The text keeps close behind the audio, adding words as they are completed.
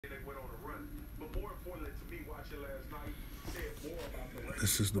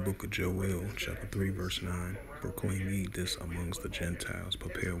This is the book of Joel, chapter 3, verse 9. Proclaim ye this amongst the Gentiles,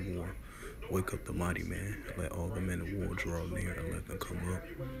 prepare war. Wake up the mighty man, let all the men of war draw near, and let them come up.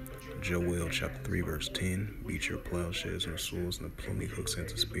 Joel chapter 3, verse 10. Beat your plowshares and swords and the pruning hooks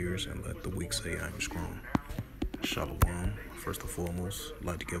into spears, and let the weak say, I am strong. Shalom. First and foremost, I'd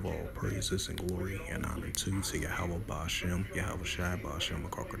like to give all praises and glory and honor to Yahweh Ba'ashem, Yahweh Shai Ba'ashem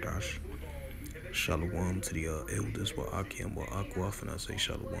Akarkadash. Shalom to the elders, Wa'akim, Wa'akwaf, and I say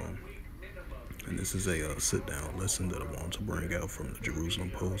Shalom. And this is a sit-down lesson that I want to bring out from the Jerusalem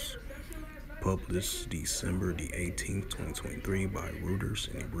Post, published December the 18th, 2023 by Reuters,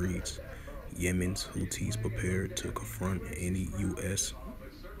 and it reads, Yemen's Houthis prepared to confront any U.S.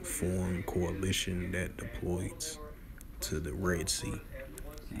 foreign coalition that deploys to the Red Sea.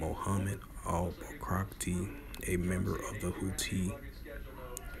 Mohammed al-Bakrakti, a member of the Houthi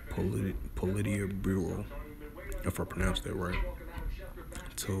Politburo, if I pronounced that right,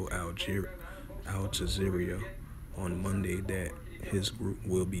 told Al Jazeera on Monday that his group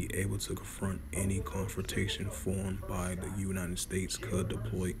will be able to confront any confrontation formed by the United States could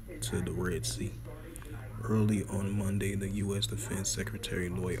deploy to the Red Sea. Early on Monday, the U.S. Defense Secretary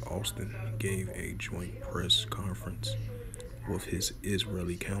Lloyd Austin gave a joint press conference with his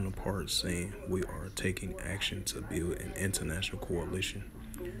Israeli counterpart, saying, "We are taking action to build an international coalition.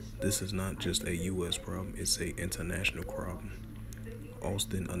 This is not just a U.S. problem, it's an international problem."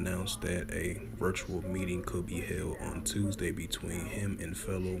 Austin announced that a virtual meeting could be held on Tuesday between him and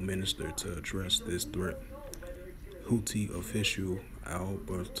fellow minister to address this threat. Houthi official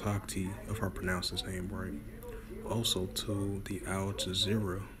al-Bakrakti, if I pronounce his name right, also told the Al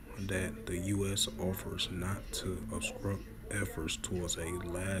Jazeera that the U.S. offers not to obstruct efforts towards a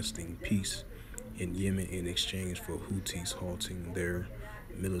lasting peace in Yemen in exchange for Houthis halting their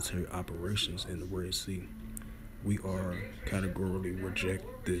military operations in the Red Sea. "We are categorically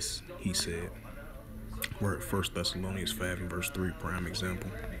reject this," he said. We're at 1 Thessalonians 5 and verse 3, prime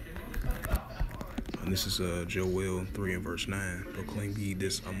example. And this is Joel 3 and verse 9. Proclaim ye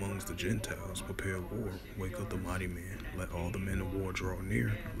this amongst the Gentiles, prepare war, wake up the mighty man, let all the men of war draw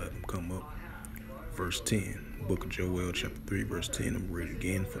near, let them come up. Verse 10, book of Joel chapter 3 verse 10, I'm read it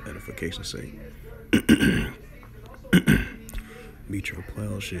again for edification's sake. Beat your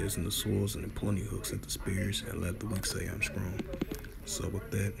plowshares and the swords and the pruning hooks into spears, and let the weak say, I'm strong. So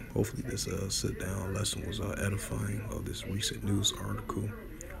with that, hopefully this sit-down lesson was edifying of this recent news article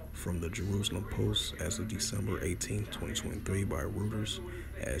from the Jerusalem Post as of December 18th, 2023 by Reuters,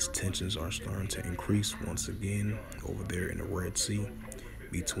 as tensions are starting to increase once again over there in the Red Sea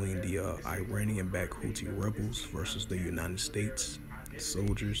between the Iranian-backed Houthi rebels versus the United States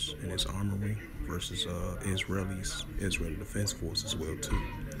soldiers and its armory versus Israeli Defense Force as well too.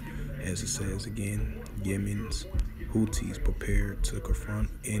 As it says again, Yemen's Houthis prepared to confront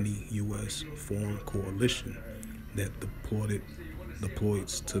any U.S. foreign coalition that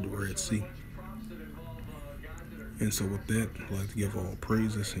deploys to the Red Sea. And so with that, I'd like to give all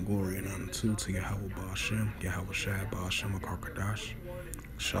praises and glory and honor to Yahweh Ba'ashem, Yahweh Shai Ba'ashem Akarkadash.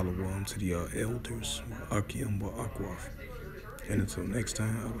 Shalom to the elders, Akim Wa'akwaf. And until next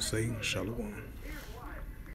time, I will say Shalom.